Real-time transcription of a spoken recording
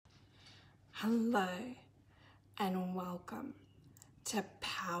Hello and welcome to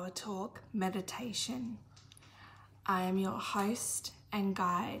Power Talk Meditation. I am your host and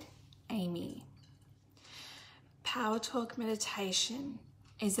guide, Amy. Power Talk Meditation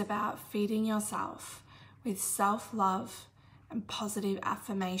is about feeding yourself with self-love and positive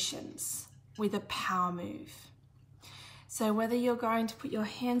affirmations with a power move. So whether you're going to put your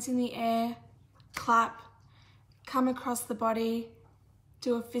hands in the air, clap, come across the body,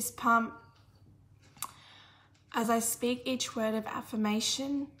 do a fist pump, as I speak each word of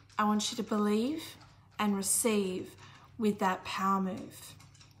affirmation, I want you to believe and receive with that power move.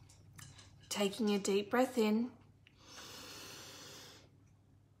 Taking a deep breath in.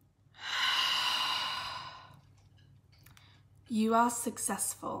 You are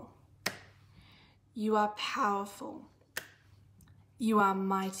successful. You are powerful. You are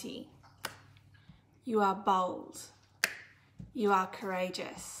mighty. You are bold. You are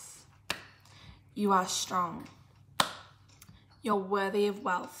courageous. You are strong. You're worthy of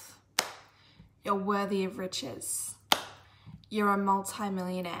wealth. You're worthy of riches. You're a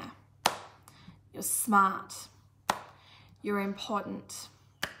multi-millionaire. You're smart. You're important.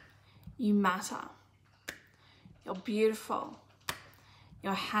 You matter. You're beautiful.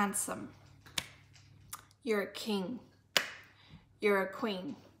 You're handsome. You're a king. You're a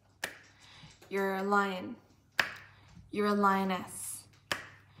queen. You're a lion. You're a lioness.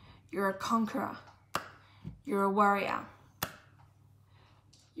 You're a conqueror. You're a warrior.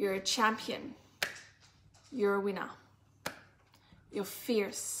 You're a champion. You're a winner. You're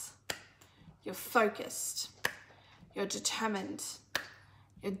fierce. You're focused. You're determined.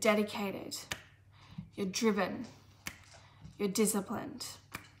 You're dedicated. You're driven. You're disciplined.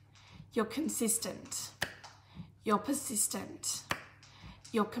 You're consistent. You're persistent.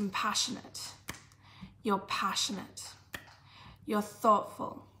 You're compassionate. You're passionate. You're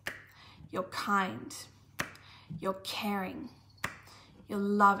thoughtful. You're kind. You're caring. You're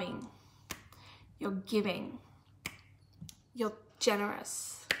loving. You're giving. You're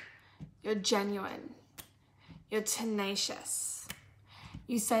generous. You're genuine. You're tenacious.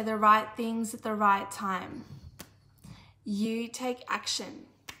 You say the right things at the right time. You take action.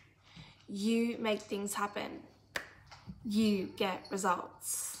 You make things happen. You get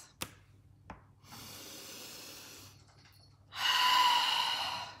results.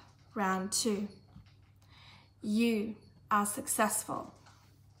 Round 2. You are successful.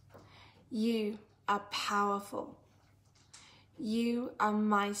 You are powerful. You are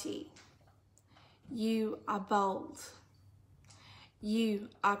mighty. You are bold. You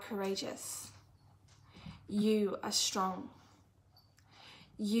are courageous. You are strong.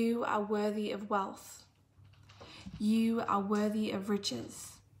 You are worthy of wealth. You are worthy of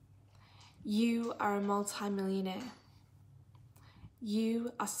riches. You are a multi-millionaire.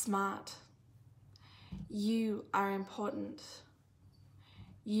 You are smart. You are important.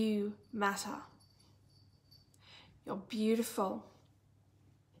 You matter. You're beautiful.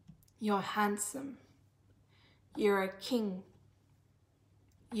 You're handsome. You're a king.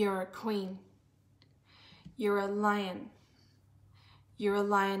 You're a queen. You're a lion. You're a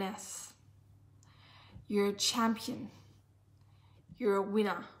lioness. You're a champion. You're a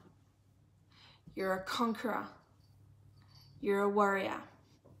winner. You're a conqueror. You're a warrior.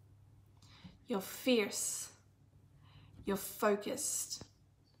 You're fierce. You're focused.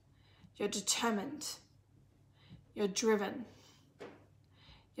 You're determined. You're driven.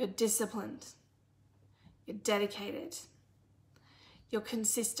 You're disciplined. You're dedicated. You're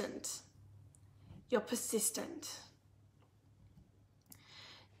consistent. You're persistent.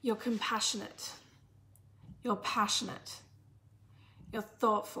 You're compassionate. You're passionate. You're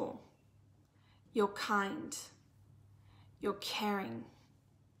thoughtful. You're kind. You're caring.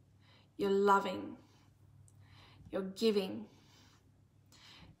 You're loving. You're giving.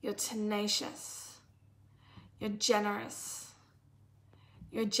 You're tenacious. You're generous.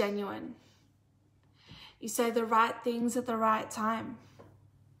 You're genuine. You say the right things at the right time.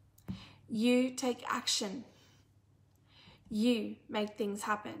 You take action. You make things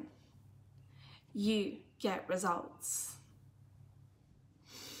happen. You get results.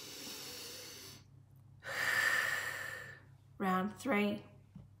 Round 3.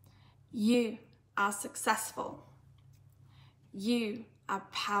 You are successful. You are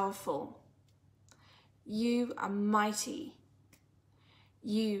powerful. You are mighty.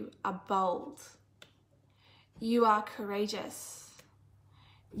 You are bold. You are courageous.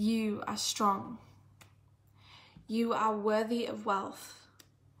 You are strong. You are worthy of wealth.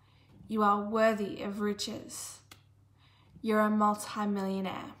 You are worthy of riches. You're a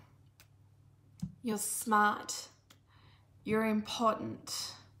multi-millionaire. You're smart. You're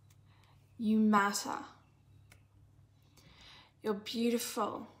important. You matter. You're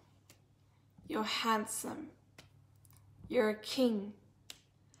beautiful. You're handsome. You're a king.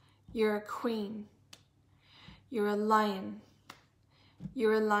 You're a queen. You're a lion.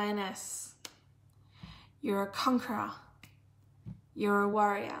 You're a lioness. You're a conqueror. You're a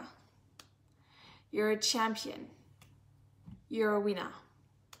warrior. You're a champion. You're a winner.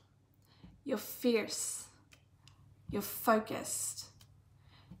 You're fierce. You're focused.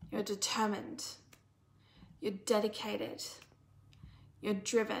 You're determined. You're dedicated. You're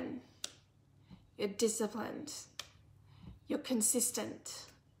driven. You're disciplined. You're consistent.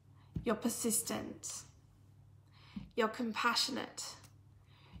 You're persistent. You're compassionate.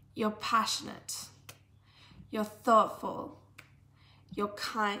 You're passionate. You're thoughtful. You're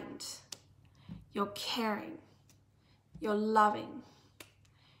kind. You're caring. You're loving.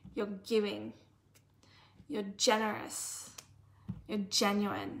 You're giving. You're generous. You're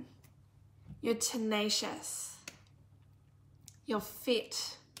genuine. You're tenacious. You're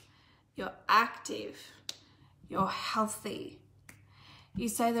fit. You're active. You're healthy. You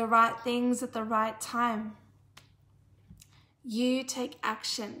say the right things at the right time. You take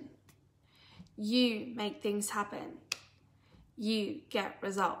action. You make things happen. You get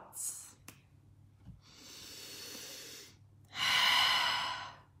results.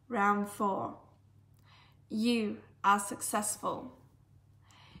 Round 4. You are successful.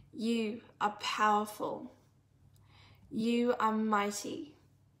 You are powerful. You are mighty.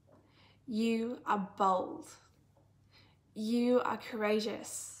 You are bold. You are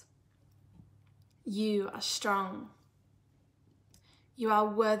courageous. You are strong. You are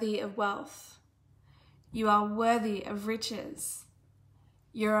worthy of wealth. You are worthy of riches.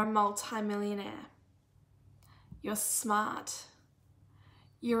 You're a multi-millionaire. You're smart.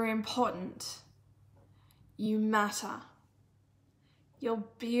 You're important. You matter. You're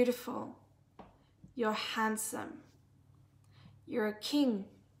beautiful. You're handsome. You're a king.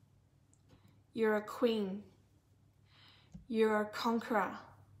 You're a queen. You're a conqueror.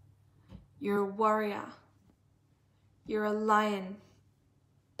 You're a warrior. You're a lion.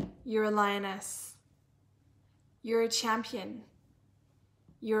 You're a lioness. You're a champion.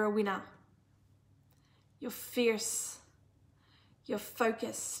 You're a winner. You're fierce. You're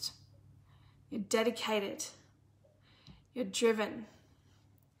focused. You're dedicated. You're driven.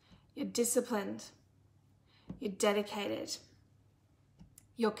 You're disciplined. You're dedicated.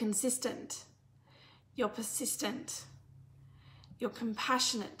 You're consistent. You're persistent. You're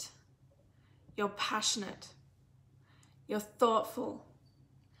compassionate. You're passionate. You're thoughtful.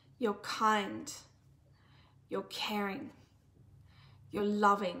 You're kind. You're caring. You're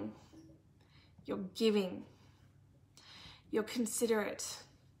loving. You're giving. You're considerate.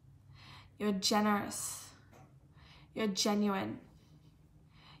 You're generous. You're genuine.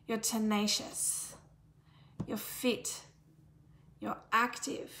 You're tenacious. You're fit. You're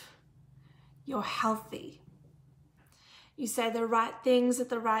active. You're healthy. You say the right things at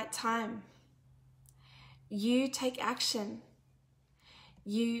the right time. You take action.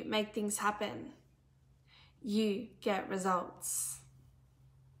 You make things happen. You get results.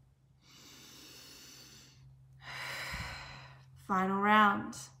 Final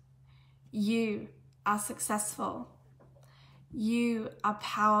round. You are successful. You are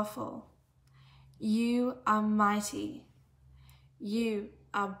powerful. You are mighty. You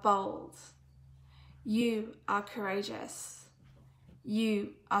are bold. You are courageous.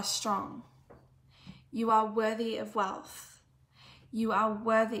 You are strong. You are worthy of wealth. You are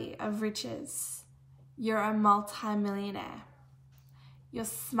worthy of riches. You're a multi-millionaire. You're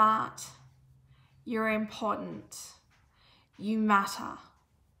smart. You're important. You matter.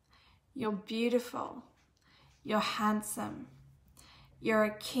 You're beautiful. You're handsome. You're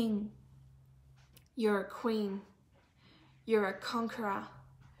a king. You're a queen. You're a conqueror.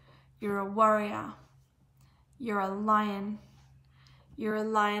 You're a warrior. You're a lion. You're a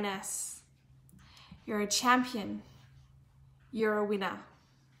lioness. You're a champion. You're a winner.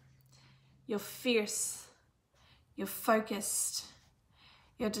 You're fierce. You're focused.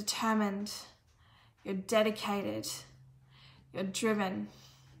 You're determined. You're dedicated. You're driven.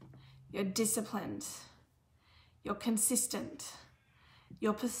 You're disciplined. You're consistent.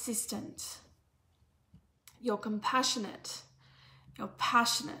 You're persistent. You're compassionate. You're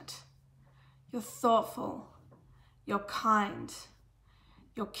passionate. You're thoughtful. You're kind.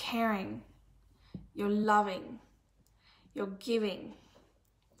 You're caring. You're loving. You're giving.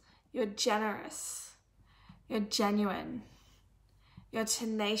 You're generous. You're genuine. You're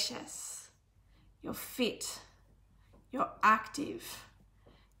tenacious. You're fit. You're active.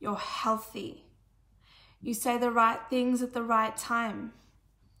 You're healthy. You say the right things at the right time.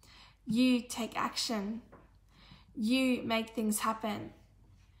 You take action. You make things happen.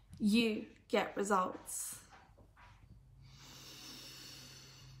 You get results.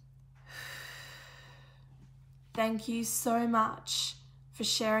 Thank you so much for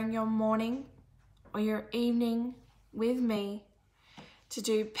sharing your morning or your evening with me to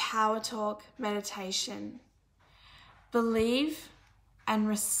do Power Talk meditation. Believe and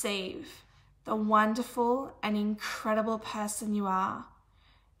receive the wonderful and incredible person you are.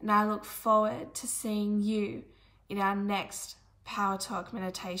 And I look forward to seeing you in our next Power Talk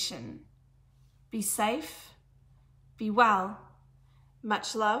meditation. Be safe, be well.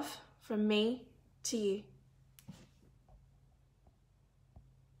 Much love from me to you.